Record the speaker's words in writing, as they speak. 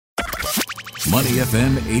Money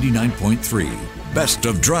FM 89.3. Best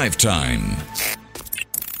of Drive Time.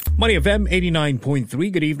 Money FM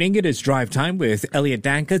 89.3. Good evening. It is Drive Time with Elliot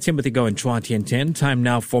Danker, Timothy Go, and Chua Tian Tian. Time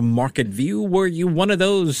now for Market View. Were you one of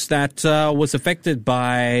those that was affected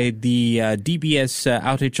by the DBS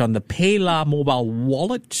outage on the PayLah mobile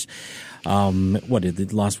wallet? What did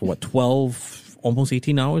it last for? 12, almost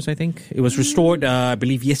 18 hours, I think? It was restored, I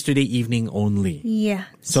believe, yesterday evening only. Yeah.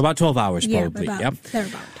 So about 12 hours, probably.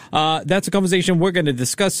 That's a conversation we're going to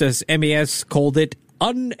discuss as MAS called it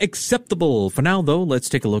unacceptable. For now, though, let's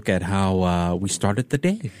take a look at how we started the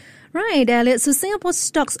day. Right, Elliot. So Singapore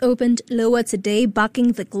stocks opened lower today,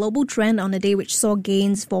 bucking the global trend on a day which saw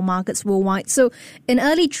gains for markets worldwide. So in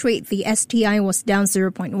early trade, the STI was down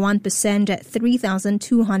 0.1% at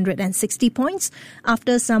 3,260 points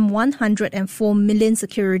after some 104 million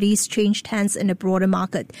securities changed hands in the broader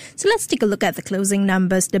market. So let's take a look at the closing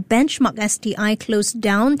numbers. The benchmark STI closed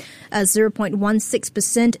down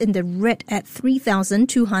 0.16% in the red at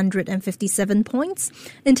 3,257 points.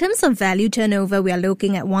 In terms of value turnover, we are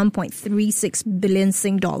looking at 1.36 billion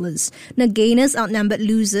Sing dollars. Now, gainers outnumbered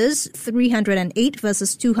losers, 308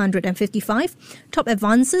 versus 255. Top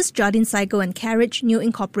advances, Jardine Cycle and Carriage, New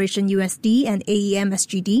Incorporation USD and AEM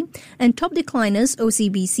SGD. And top decliners,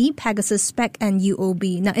 OCBC, Pegasus Spec and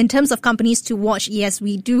UOB. Now, in terms of companies to watch, yes,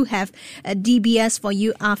 we do have a DBS for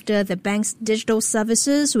you after the bank's digital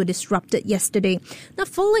services were disrupted yesterday. Now,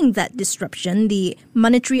 following that disruption, the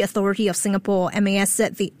Monetary Authority of Singapore, MAS,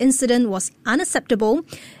 said the incident was unacceptable.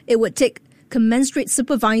 It would take commensurate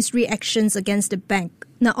supervisory actions against the bank.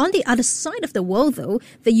 Now, on the other side of the world, though,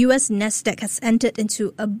 the US NASDAQ has entered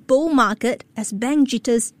into a bull market as bank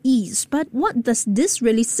jitters ease. But what does this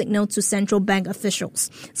really signal to central bank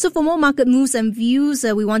officials? So for more market moves and views,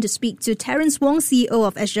 we want to speak to Terence Wong, CEO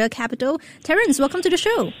of Azure Capital. Terence, welcome to the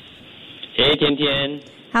show. Hey, Tian Tian.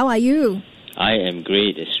 How are you? I am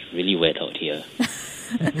great. It's really wet out here.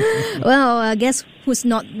 Well, I guess who's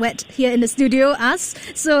not wet here in the studio? Us.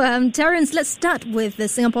 So, Terence, let's start with the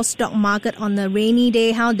Singapore stock market on a rainy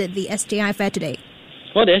day. How did the STI fare today?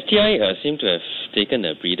 Well, the STI seemed to have taken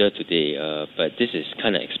a breather today, but this is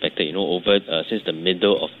kind of expected, over since the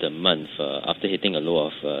middle of the month, after hitting a low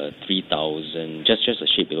of 3,000, just a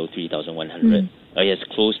shade below 3,100. It has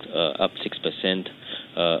closed up 6%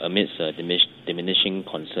 amidst diminishing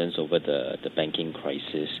concerns over the banking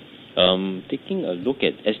crisis. Taking a look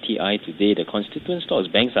at STI today, the constituent stocks,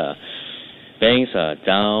 banks are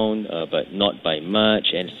down, but not by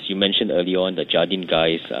much. And as you mentioned earlier on, the Jardine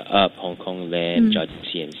guys are up, Hong Kong Land, Jardine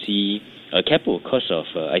CNC. Keppel, because of,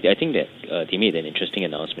 I think that they made an interesting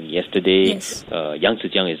announcement yesterday. Yes. Yang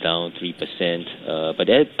Zhejiang is down 3%. But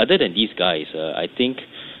other than these guys, I think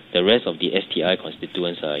the rest of the STI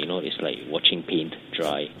constituents, it's like watching paint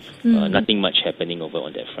dry. Nothing much happening over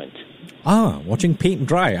on that front. Watching paint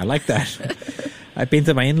dry. I like that. I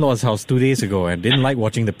painted my in-laws' house 2 days ago and didn't like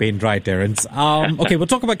watching the paint dry, Terence. Okay, we'll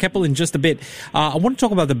talk about Keppel in just a bit. I want to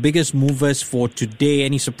talk about the biggest movers for today.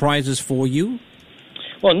 Any surprises for you?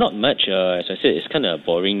 Well, not much. As I said, it's kind of a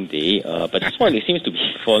boring day. But that's why it seems to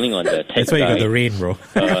be falling on the tech That's why you got the rain, bro.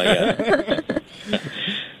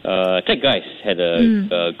 Tech guys had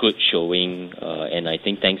a good showing, and I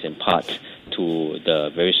think thanks in part to the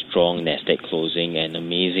very strong NASDAQ closing. And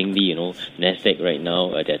amazingly, NASDAQ right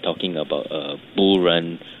now, they're talking about a bull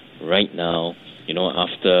run right now,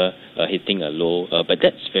 after hitting a low. But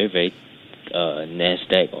that's very, very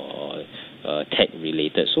NASDAQ or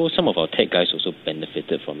tech-related. So some of our tech guys also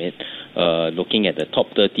benefited from it. Looking at the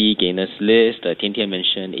top 30 gainers list, Tian Tian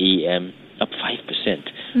mentioned AEM, up 5%.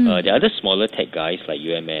 The other smaller tech guys like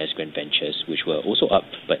UMS, Grand Ventures, which were also up,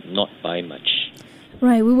 but not by much.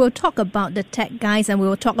 Right, we will talk about the tech guys and we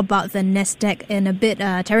will talk about the NASDAQ in a bit.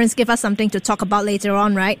 Terence, give us something to talk about later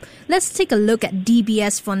on, right? Let's take a look at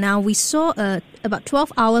DBS for now. We saw about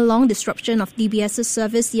 12-hour-long disruption of DBS's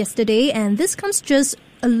service yesterday, and this comes just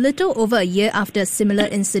a little over a year after a similar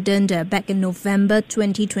incident back in November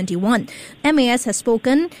 2021. MAS has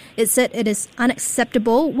spoken. It said it is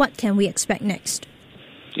unacceptable. What can we expect next?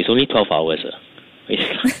 It's only 12 hours.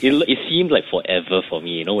 It seemed like forever for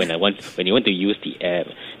me, when you want to use the app,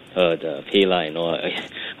 the PayLah,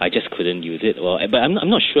 I just couldn't use it. Well, but I'm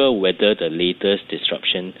not sure whether the latest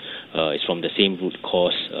disruption is from the same root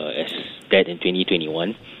cause as that in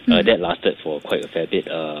 2021. That lasted for quite a fair bit,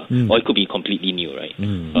 or it could be completely new, right?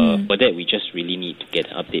 But that we just really need to get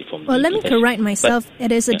an update from. Well, let me correct myself.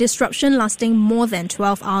 It is a disruption lasting more than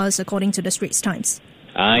 12 hours, according to the Straits Times.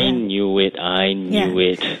 I knew it.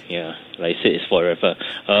 Yeah, like I said, it's forever.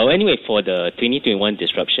 Anyway, for the 2021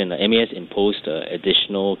 disruption, MAS imposed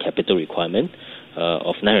additional capital requirement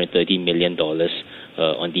of $930 million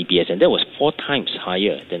on DBS, and that was 4 times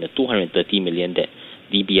higher than the $230 million that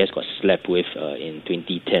DBS got slapped with in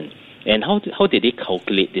 2010. And how did they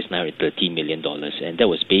calculate this $930 million? And that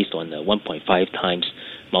was based on a 1.5 times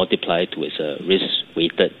multiplier to its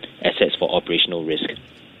risk-weighted assets for operational risk.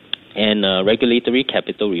 And regulatory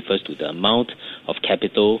capital refers to the amount of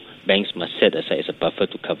capital banks must set aside as a buffer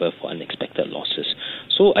to cover for unexpected losses.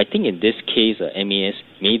 So I think in this case, MAS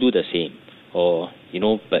may do the same, or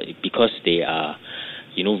but because they are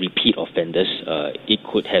repeat offenders, it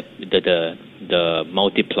could have the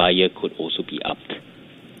multiplier could also be upped.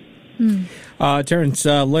 Terence,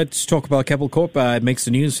 let's talk about Keppel Corp. It makes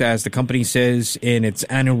the news as the company says in its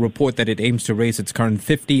annual report that it aims to raise its current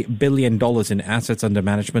 $50 billion in assets under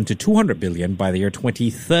management to $200 billion by the year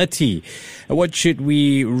 2030. What should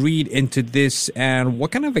we read into this, and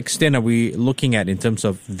what kind of extent are we looking at in terms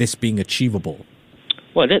of this being achievable?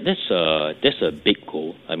 Well, that's a big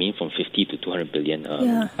goal. I mean, from 50 to 200 billion.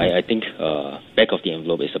 I think back of the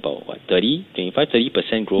envelope is about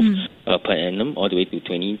 30% growth per annum all the way to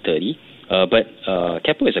 2030. But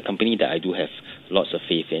Keppel is a company that I do have lots of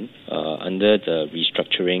faith in. Under the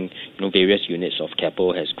restructuring, various units of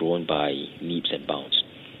Keppel has grown by leaps and bounds.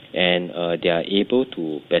 And they are able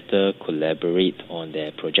to better collaborate on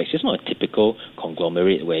their projects. It's not a typical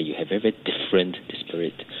conglomerate where you have very different,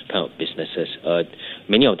 disparate kind of businesses.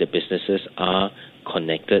 Many of the businesses are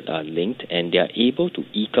connected, are linked, and they are able to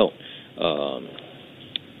eke out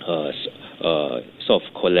sort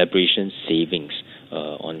of collaboration savings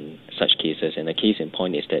on such cases. And a case in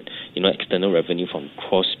point is that external revenue from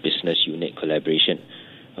cross-business unit collaboration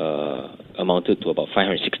amounted to about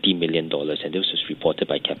 $560 million, and this was reported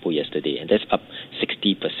by Keppel yesterday, and that's up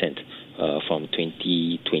 60% from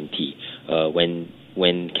 2020.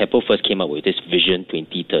 When Keppel first came up with this Vision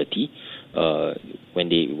 2030, when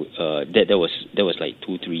they that was like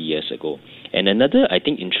 2-3 years ago. And another, I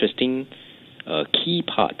think, interesting key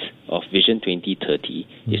part of Vision 2030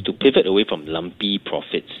 is to pivot away from lumpy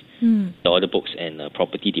profits, the order books and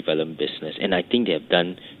property development business. And I think they have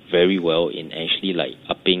done very well in actually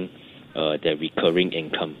upping their recurring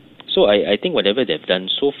income. So I think whatever they've done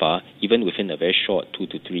so far, even within a very short 2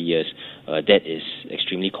 to 3 years, that is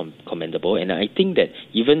extremely commendable. And I think that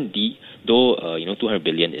even though 200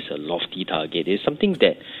 billion is a lofty target, it's something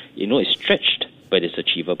that is stretched but is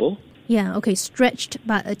achievable. Yeah, okay, stretched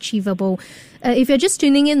but achievable. If you're just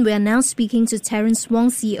tuning in, we are now speaking to Terence Wong,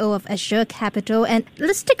 CEO of Azure Capital. And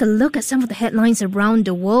let's take a look at some of the headlines around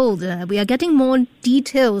the world. We are getting more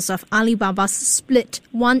details of Alibaba's split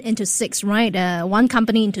 1 into 6, right? One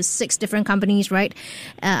company into 6 different companies, right?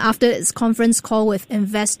 After its conference call with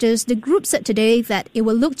investors, the group said today that it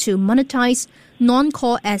will look to monetize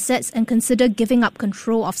non-core assets and consider giving up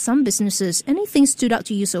control of some businesses. Anything stood out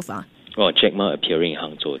to you so far? Well, Jack Ma appearing in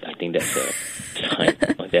Hangzhou, I think that's a sign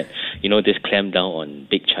that this clampdown on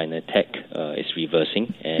big China tech is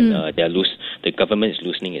reversing, and the government is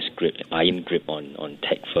loosening its iron grip on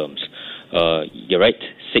tech firms. You're right,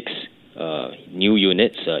 6 new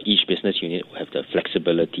units. Each business unit will have the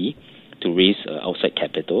flexibility to raise outside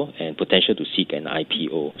capital and potential to seek an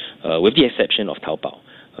IPO, with the exception of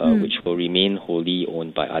Taobao, which will remain wholly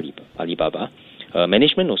owned by Alibaba.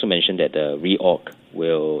 Management also mentioned that the reorg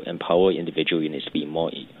will empower individual units to be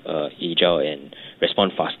more agile and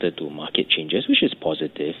respond faster to market changes, which is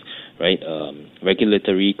positive, right?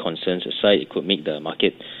 Regulatory concerns aside, it could make the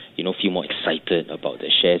market, feel more excited about the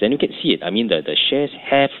shares, and you can see it. I mean, the shares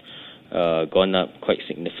have gone up quite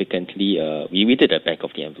significantly. We did a back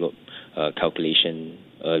of the envelope calculation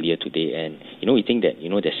earlier today, and we think that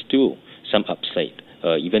there's still some upside,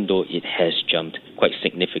 even though it has jumped quite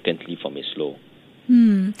significantly from its low.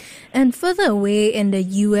 And further away in the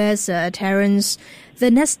US, Terence, the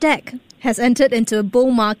NASDAQ has entered into a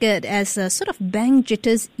bull market as sort of bank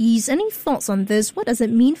jitters ease. Any thoughts on this? What does it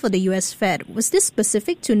mean for the US Fed? Was this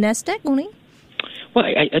specific to NASDAQ only? Well,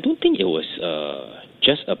 I don't think it was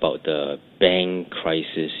just about the bank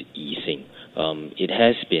crisis easing. It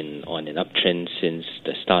has been on an uptrend since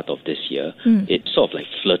the start of this year. It sort of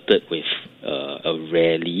flirted with a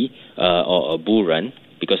rally or a bull run,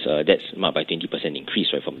 because that's marked by 20%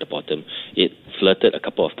 increase right from the bottom. It flirted a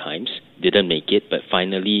couple of times, didn't make it, but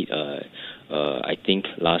finally, I think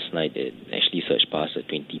last night it actually surged past the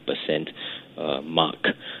 20% mark.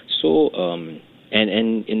 So, and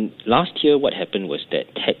in last year, what happened was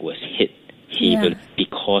that tech was hit heavily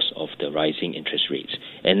because of the rising interest rates.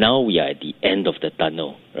 And now we are at the end of the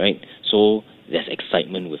tunnel, right? So there's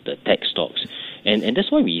excitement with the tech stocks. And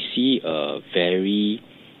that's why we see a very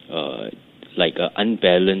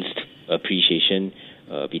unbalanced appreciation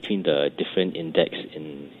between the different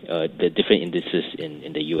different indices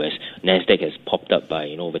in the US. NASDAQ has popped up by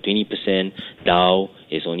over 20%. Dow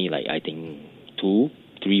is only like I think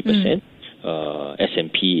 2-3%.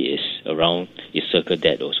 S&P is circa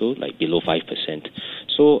that also, like below 5%.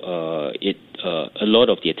 So a lot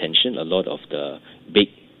of the attention, a lot of the big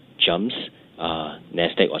jumps are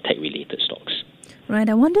NASDAQ or tech-related stocks. Right.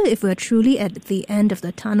 I wonder if we're truly at the end of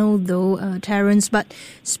the tunnel, though, Terence. But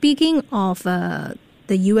speaking of the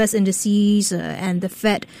U.S. indices and the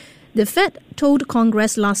Fed told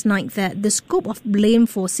Congress last night that the scope of blame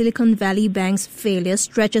for Silicon Valley Bank's failure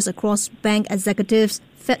stretches across bank executives,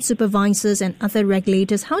 Fed supervisors and other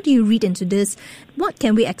regulators. How do you read into this? What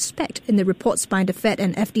can we expect in the reports by the Fed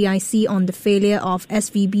and FDIC on the failure of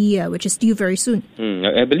SVB, which is due very soon?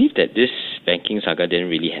 I believe that this banking saga didn't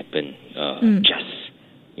really happen just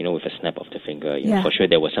with a snap of the finger. For sure,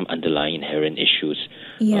 there were some underlying inherent issues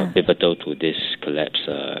pivotal to this collapse.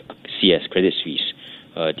 CS, Credit Suisse,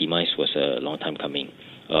 demise was a long time coming.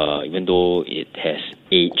 Even though it has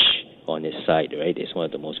age on its side, right? It's one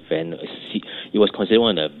of the most it was considered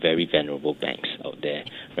one of the very venerable banks out there,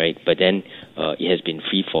 right? But then it has been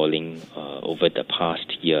free falling over the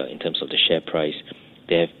past year in terms of the share price.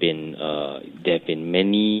 There have been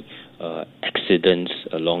many accidents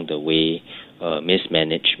along the way,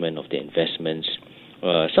 mismanagement of the investments.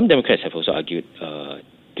 Some Democrats have also argued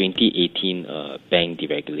 2018 bank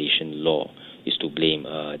deregulation law is to blame.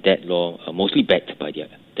 That law, mostly backed by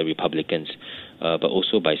the Republicans, but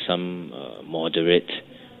also by some moderate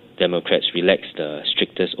Democrats, relaxed the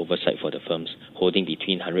strictest oversight for the firms holding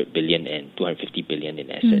between 100 billion and 250 billion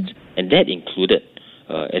in assets. And that included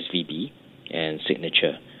SVB and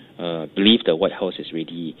Signature. Believe the White House is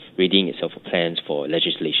readying itself for plans for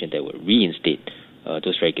legislation that would reinstate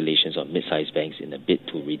those regulations on mid-sized banks in a bid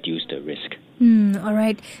to reduce the risk. All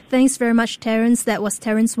right. Thanks very much, Terence. That was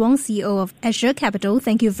Terence Wong, CEO of Azure Capital.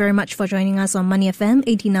 Thank you very much for joining us on Money FM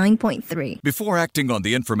 89.3. Before acting on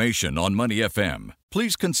the information on Money FM,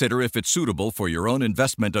 please consider if it's suitable for your own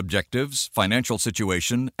investment objectives, financial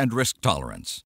situation, and risk tolerance.